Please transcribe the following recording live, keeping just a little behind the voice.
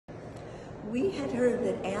We had heard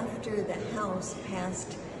that after the House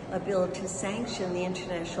passed a bill to sanction the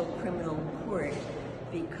International Criminal Court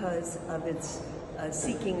because of its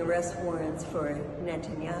seeking arrest warrants for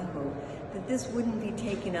Netanyahu, that this wouldn't be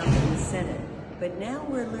taken up in the Senate. But now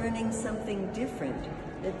we're learning something different,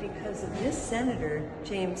 that because of this senator,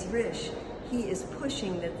 James Risch, he is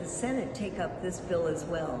pushing that the Senate take up this bill as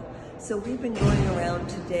well. So we've been going around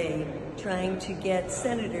today trying to get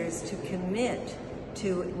senators to commit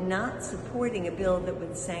to not supporting a bill that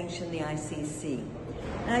would sanction the ICC.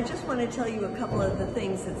 And I just want to tell you a couple of the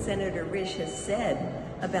things that Senator Risch has said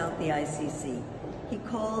about the ICC. He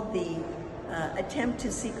called the attempt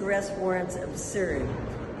to seek arrest warrants absurd.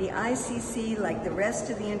 The ICC, like the rest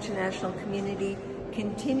of the international community,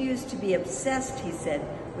 continues to be obsessed, he said,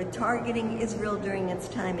 with targeting Israel during its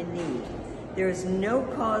time in need. There is no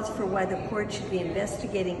cause for why the court should be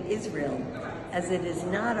investigating Israel, as it is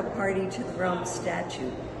not a party to the Rome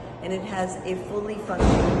Statute, and it has a fully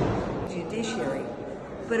functioning judiciary.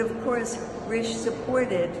 But of course, Risch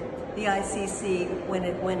supported the ICC when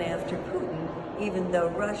it went after Putin, even though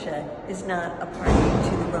Russia is not a party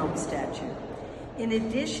to the Rome Statute. In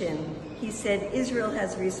addition, he said Israel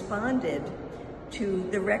has responded to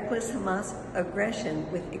the reckless Hamas aggression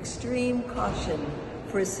with extreme caution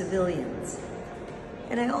for civilians.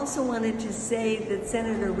 And I also wanted to say that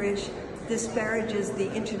Senator Risch disparages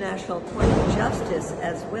the International Court of Justice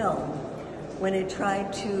as well when it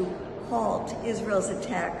tried to halt Israel's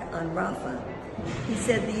attack on Rafah. He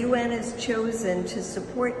said the UN has chosen to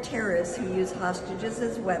support terrorists who use hostages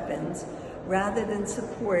as weapons rather than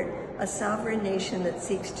support a sovereign nation that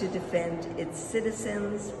seeks to defend its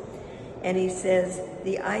citizens. And he says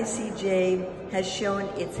the ICJ has shown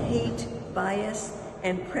its hate, bias,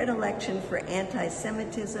 and predilection for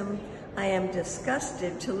anti-Semitism. I am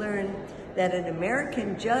disgusted to learn that an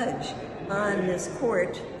American judge on this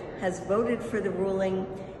court has voted for the ruling,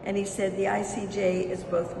 and he said the ICJ is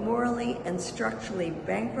both morally and structurally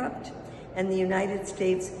bankrupt, and the United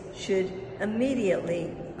States should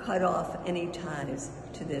immediately cut off any ties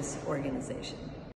to this organization.